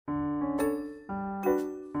Hey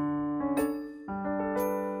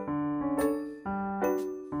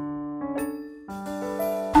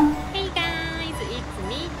guys, it's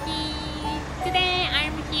MIKI. Today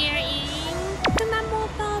I'm here in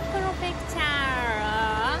Kumamoto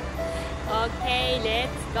prefecture. Okay,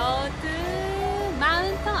 let's go to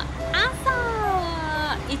Mt.Aso.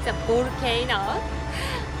 It's a volcano.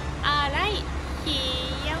 Alright,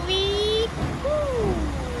 here we go.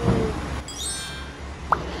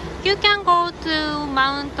 You can go to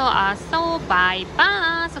Mt.Aso by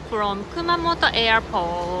bus from Kumamoto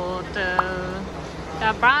Airport.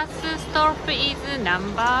 The bus stop is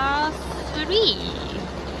number 3.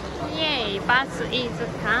 Yay, bus is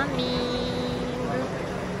coming.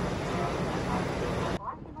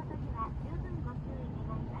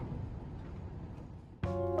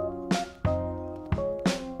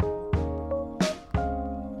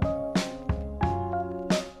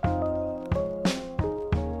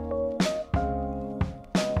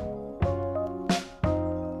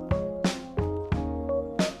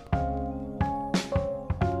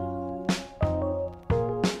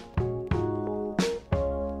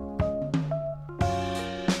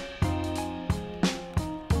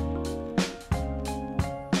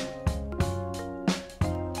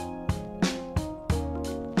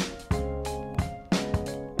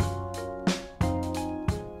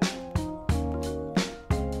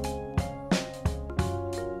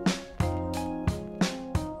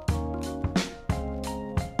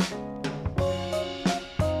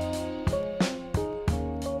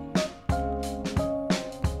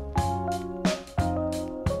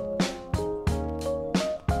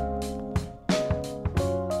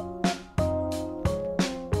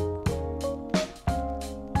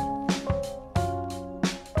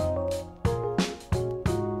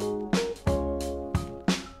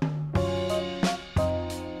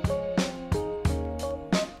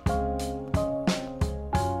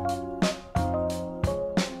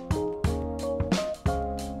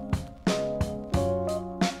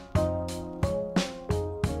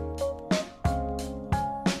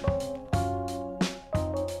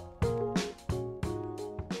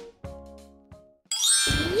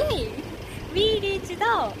 We reached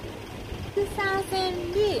the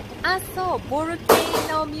Kusasenri Aso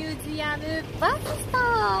Volcano Museum bus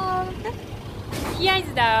stop. Here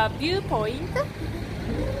is the viewpoint.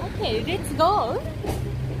 Okay, let's go.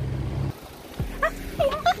 あ、や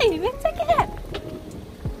ばい、めっちゃ綺麗。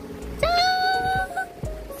じゃーん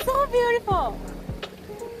So beautiful.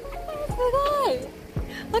 すごい。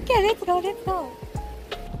Okay, let's go, let's go.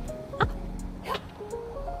 あ、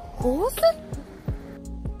ホース？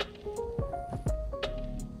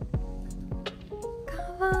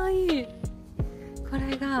かわいい。こ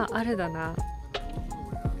れがあれだな。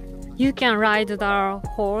You can ride the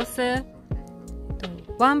horse.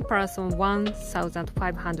 One person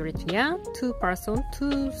 1,500 yen, two person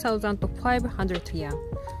 2,500 yen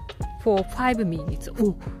for 5 minutes.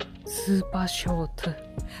 Oh, super short.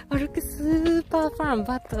 I look super fun,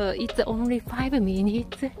 but it's only 5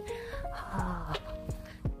 minutes.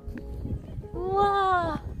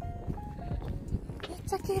 Wow, めっ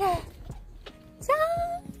ちゃ綺麗。じゃー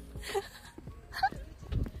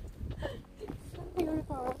ん。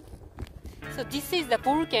Beautiful. So this is the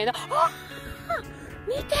volcano.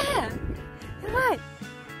 見て！やばい！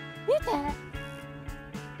見て！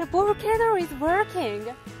 The volcano is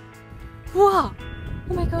working! うわ！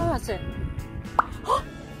 Oh my gosh!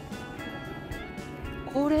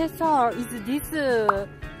 これさ、is this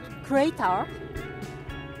crater?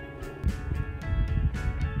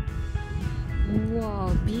 うわ、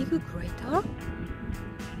big crater?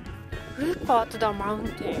 Look at the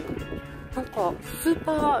mountain! なんか、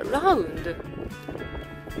super round!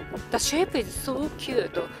 The shape is so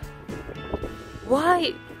cute.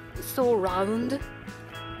 Why so round?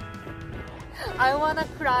 I wanna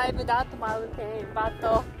climb that mountain,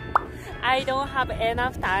 but I don't have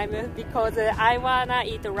enough time because I wanna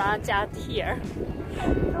eat lunch at here.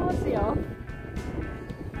 どうしよう。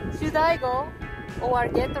Should I go or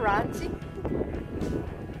get lunch?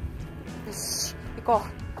 よし、行こ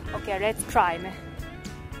う。Okay, let's climb.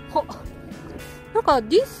 ほっ。なんか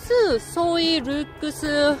this soil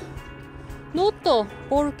looks not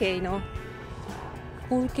volcano.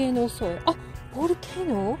 Volcano soil. あ、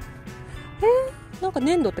volcano? なんか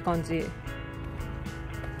粘土って感じ。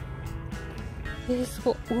す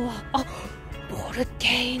ごい。うわ、あ、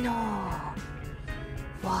volcano. わ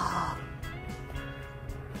あ。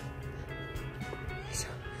よいしょ。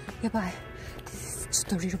やばい。ち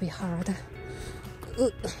ょっと little bit hard.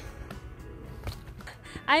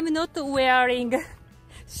 I'm not wearing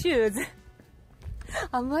shoes.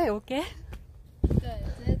 Am I okay? 对，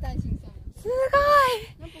直接带行上。すご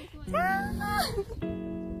い。Oh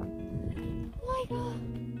my god.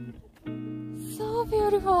 So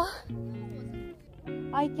beautiful.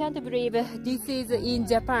 I can't believe this is in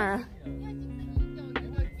Japan.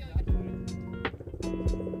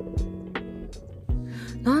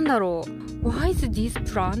 なんだろう。Why is this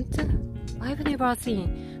plant? I've never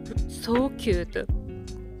seen. So cute.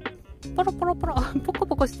 ポロポロポロ。ポコ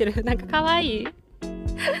ポコしてる。なんかかわいい。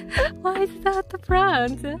Why is that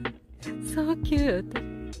plant? So cute.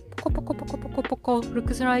 ポコポコポコポコポコ。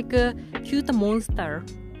Looks like a cute monster.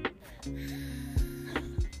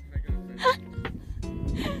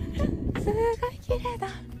 すごい綺麗だ。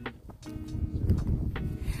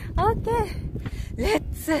OK。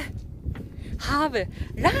Let's have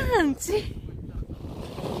lunch.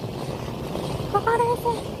 ここです。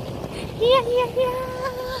いやいやいや。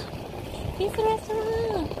This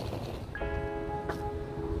restaurant.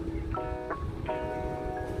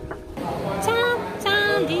 ちゃんちゃ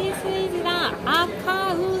ん、This is the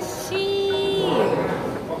赤牛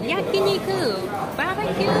焼肉バーベ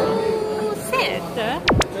キューセット。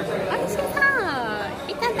おいしそう。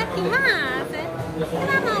いただきます。ど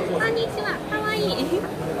うもこんにちは。かわいい。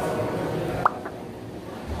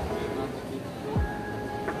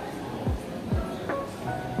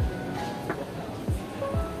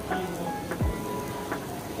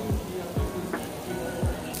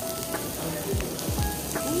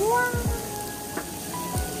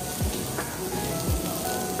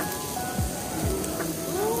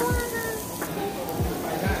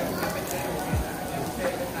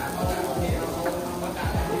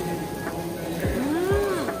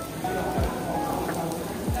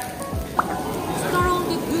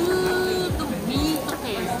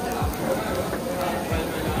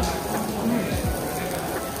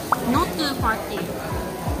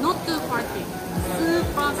Not too fatty.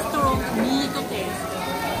 Super strong meat taste.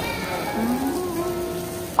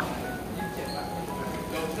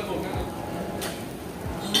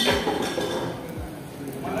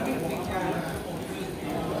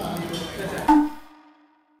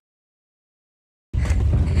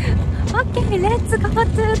 Okay, let's go to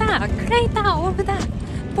the crater of the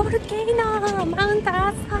volcano,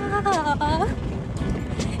 Mt.Aso.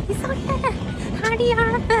 急げ! Hurry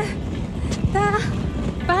up! The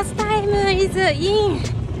bus time is in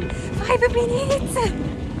 5 minutes.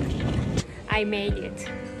 I made it.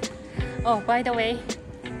 Oh, by the way,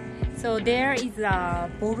 so there is a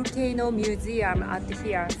volcano museum at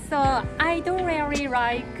here. So I don't really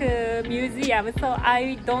like museum, so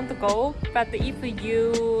I don't go. But if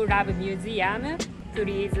you love museum,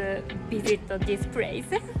 please visit this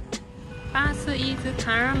place. Bus is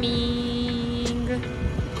coming.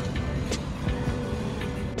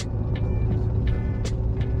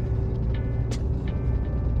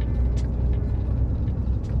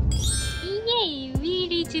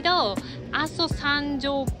 Aso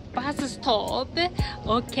SANJO bus stop.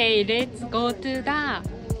 Okay, let's go to the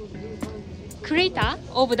crater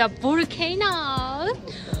of the volcano.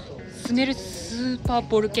 Smell super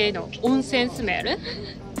volcano. Onsen smell.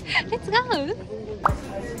 Let's go.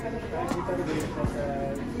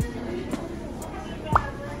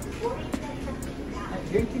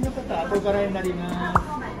 現金の方は後からになります。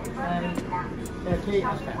はい。経緯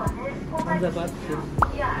ました。オンザバス。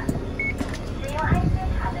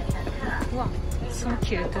うわ、so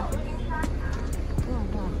cute. うわ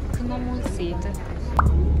うわ、くまモンシート。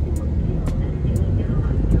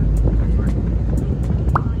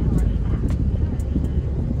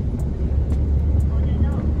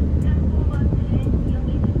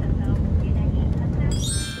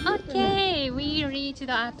Okay, we reached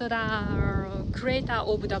at the crater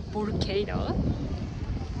of the volcano.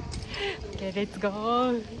 Okay, let's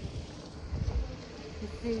go.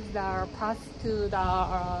 This is the path to the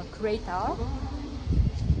crater.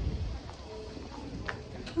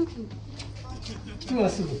 今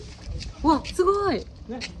すぐ。わ、すごい。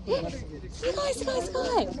ね。すごいすごいすごい。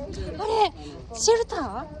あれ、シェルタ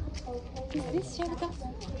ー？シェルター？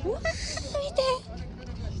うわ、見て。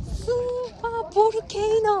スーパーボルケー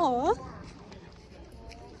ノ。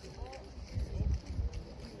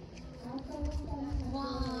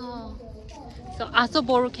Wow. So Aso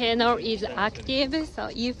volcano is active. So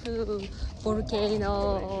if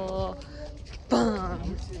volcano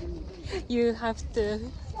burn, you have to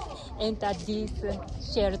enter this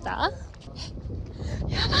shelter.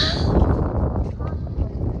 やばい。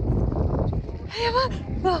やばい。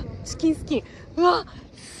うわ、チキンスキン。うわ、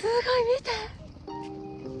すごい見て。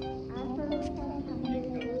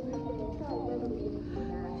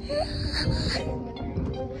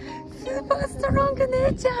スーパーストロングネ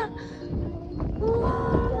イチャー。うわ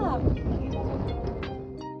ー。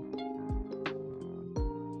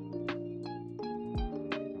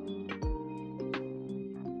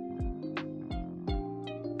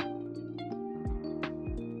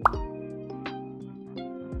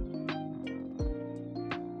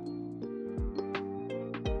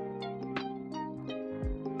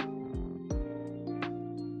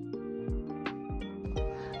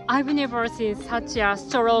I've never seen such a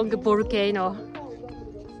strong volcano.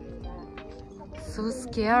 So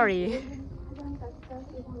scary.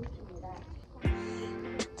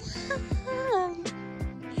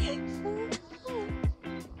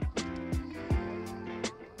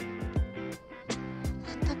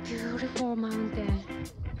 What a beautiful mountain.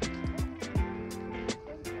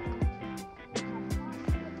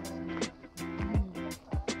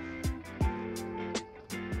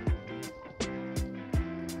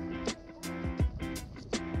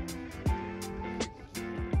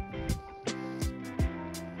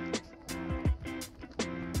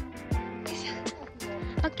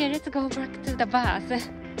 Okay, let's go back to the bus.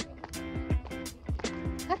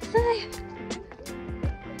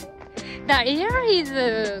 The air is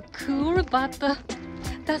cool, but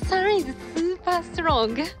the sun is super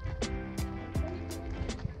strong.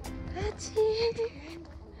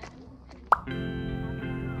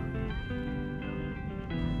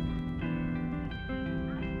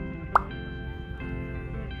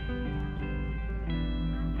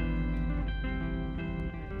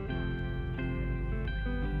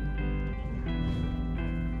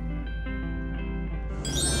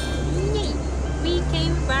 We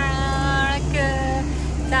came back.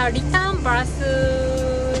 The return bus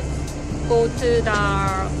go to the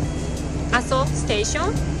Aso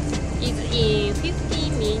station is in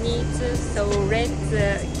 15 minutes. So let's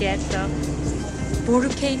get the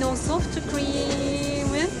volcano soft cream.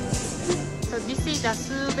 So this is the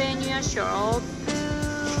souvenir shop,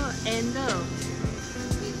 and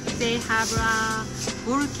they have a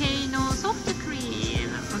volcano soft cream.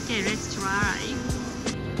 Okay, let's try.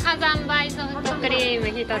 火山灰ソフトクリーム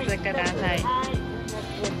一つください。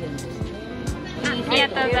ありが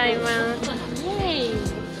とうございます。